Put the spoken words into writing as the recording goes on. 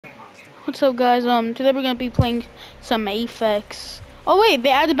What's up, guys? Today we're gonna be playing some Apex. Oh wait, they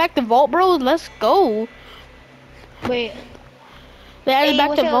added back the vault, bro. Let's go. Wait. They added Hey, back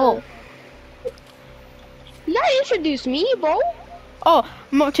what's the vault. up? You gotta introduce me, bro. Oh,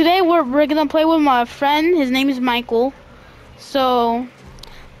 today we're gonna play with my friend. His name is Michael. So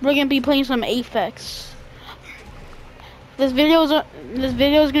we're gonna be playing some Apex. This video is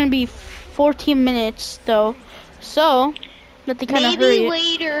gonna be 14 minutes though, so let they kind of hurry it.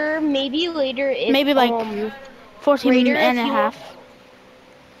 Maybe later if Maybe like 14 Raider, and if a you half.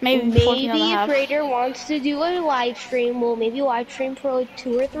 Maybe 14 and a maybe if half. Raider wants to do a live stream, we'll maybe live stream for like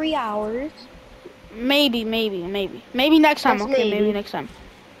 2 or 3 hours. Maybe next time. That's Okay, maybe maybe. next time.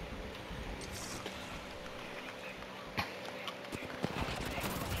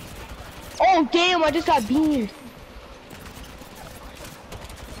 Oh damn! I just got beamed.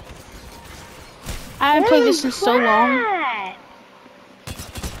 I haven't played this in so long.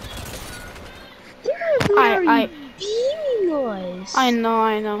 You're literally beaming us. I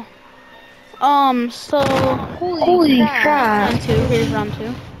know. So Holy crap! round two. Here's round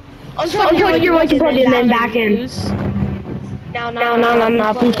two. Unplug your mic and plug it then back in. No.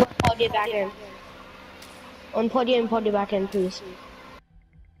 Plug it back in. Unplug it and plug it back in, please.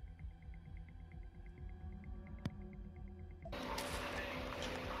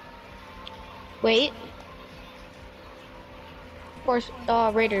 Wait. Of course,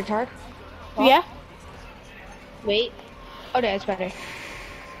 Raider Tark. Oh. Yeah. Wait. Oh, that's better.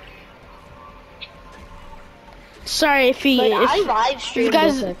 Sorry if you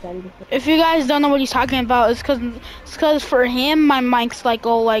guys don't know what he's talking about, it's cause for him my mic's like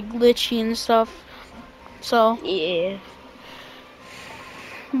all like glitchy and stuff. So yeah.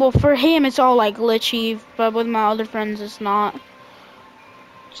 Well, for him it's all like glitchy, but with my other friends it's not.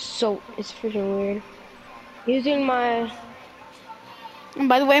 So it's freaking weird. Using my. And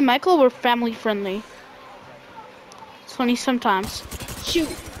by the way, Michael, we're family friendly. It's funny sometimes. Shoot.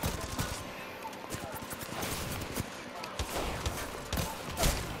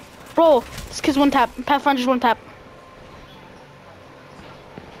 Bro, this kid's one tap. Pathfinder's one tap.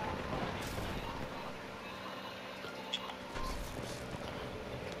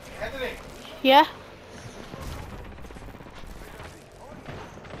 Yeah?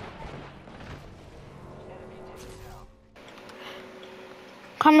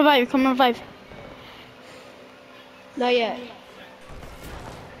 Come revive. Not yet.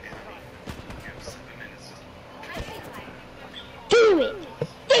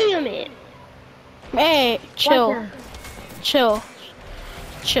 Damn it! Hey, chill.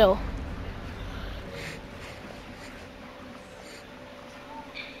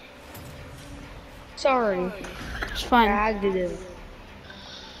 Sorry. It's fine.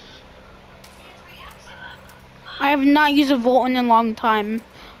 I have not used a vault in a long time,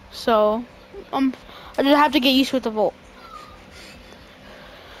 so I just have to get used with the vault.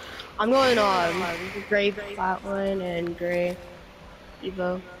 I'm going on gray flatline and gray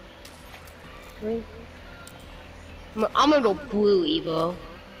Evo. Green. I'm gonna go blue Evo.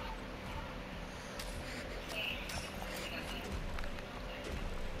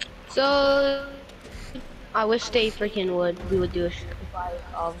 So I wish they freaking we would do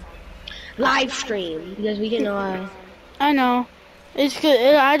a live stream because we can I know. It's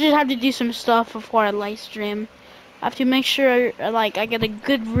good. I just have to do some stuff before I live stream. I have to make sure I get a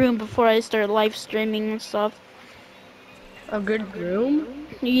good room before I start live streaming and stuff. A good room?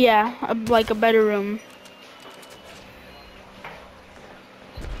 Yeah, like a better room.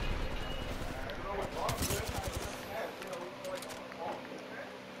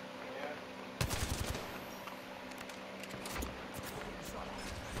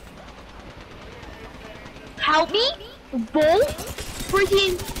 Help me? Bull?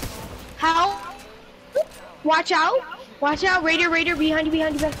 Freaking help! Watch out! Watch out! Raider, behind you!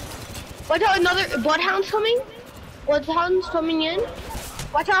 Watch out! Another bloodhound's coming! Bloodhound's coming in!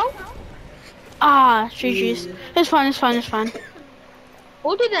 Watch out! Ah, GG's. It's fine.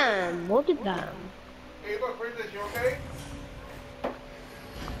 Hold it down. Hey, look, Princess, you okay?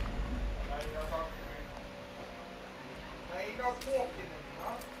 I ain't no pork in it,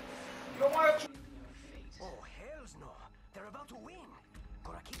 huh? You don't want to... Oh, hells no. They're about to win.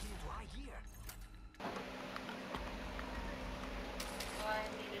 Gonna kick it into high gear.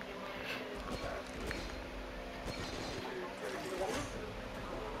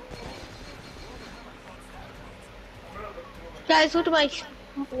 Guys, look at my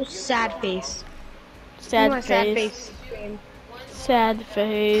sad face. Sad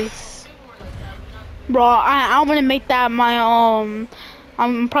face. Bro, I'm gonna make that my I'm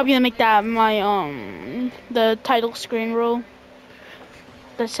probably gonna make that my the title screen roll.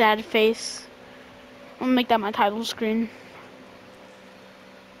 The sad face. I'm gonna make that my title screen.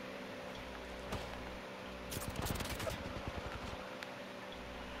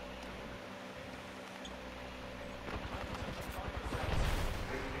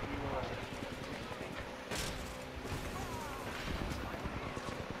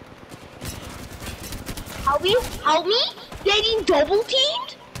 Help me! Help me! Getting double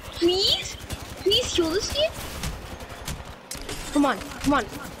teamed? Please? Please kill this kid? Come on, come on.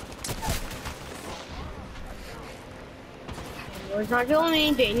 Banward's not killing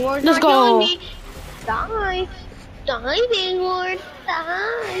me. Banward's Let's not go. killing me. Die. Die, Banward.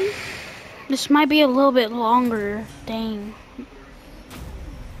 Die. This might be a little bit longer. Dang.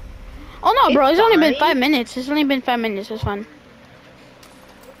 Oh no, bro, it's only been 5 minutes. It's only been 5 minutes. It's fun.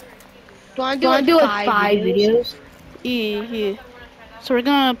 Do you want to do like 5 videos? Yeah. So we're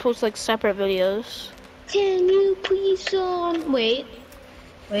gonna post like separate videos. Can you please wait.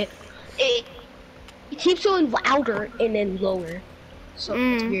 It keeps going louder and then lower. So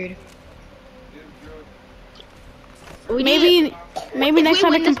it's weird. Maybe next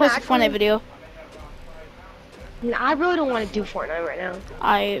time I can post a Fortnite video. I really don't want to do Fortnite right now.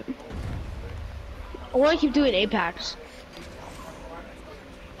 I want to keep doing Apex.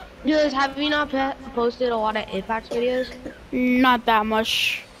 Guys, have you not posted a lot of Apex videos? Not that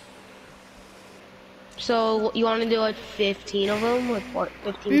much. So you want to do like 15 of them with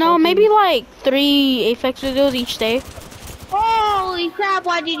 15? No, maybe like 3 Apex videos each day. Holy crap!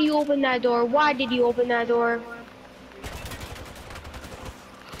 Why did you open that door? Why did you open that door?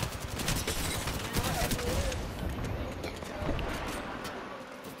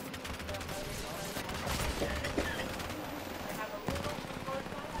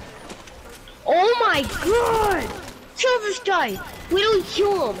 Oh my god! Kill this guy! Literally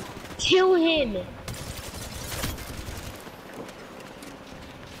kill him! Kill him!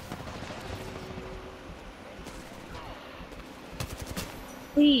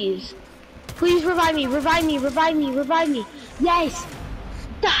 Please. Please revive me, revive me, revive me, revive me. Yes!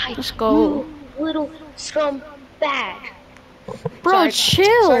 Die! Let's go. You little scum bag. Bro,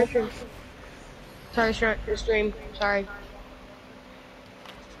 chill! Sorry, stream. Sorry.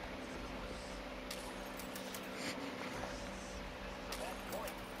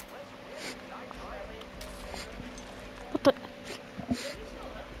 What the?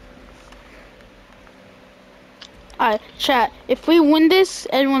 Alright, chat. If we win this,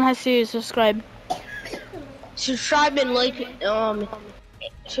 everyone has to subscribe. Subscribe and like,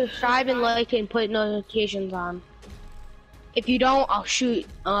 and put notifications on. If you don't, I'll shoot.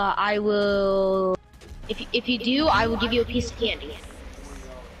 I will. If you do, I will give you a piece of candy.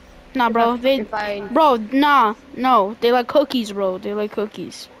 Nah, bro. No. They like cookies, bro. They like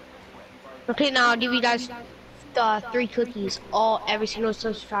cookies. Okay, now I'll give you guys 3 cookies. Every single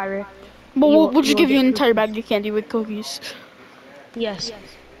subscriber. But we'll just give you an entire bag of candy with cookies. Yes.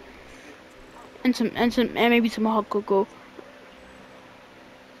 And maybe some hot cocoa.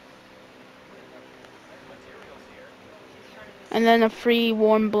 And then a free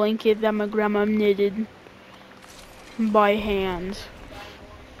warm blanket that my grandma knitted by hand.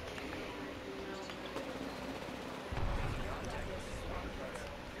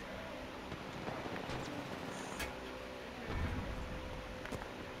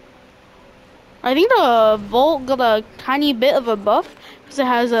 I think the Volt got a tiny bit of a buff because it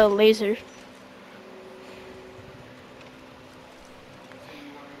has a laser.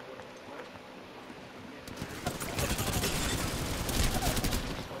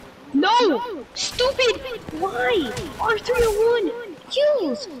 No! Stupid! Why? R301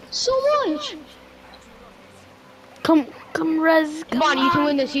 kills so much! Come, Rez. Come on, you can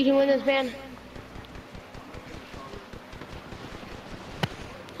win this, man.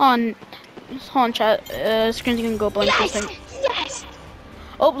 Hold on, chat. Screen's gonna go blank for a second. Yes!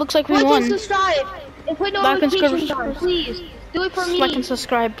 Oh, looks like we Like won. and subscribe! And put notifications on, please. Do it for me. Like and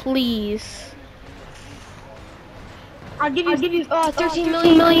subscribe, please. I'll give you 13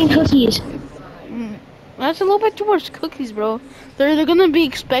 million cookies. That's a little bit too much cookies, bro. They're gonna be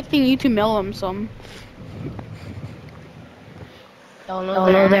expecting you to mail them some. Don't know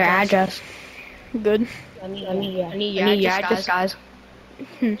their address. Good. I need your address, guys.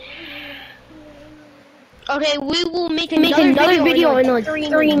 Okay, we will make another video in like 3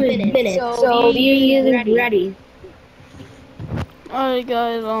 minutes. So be ready. Alright,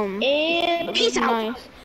 guys. And peace out. Nice.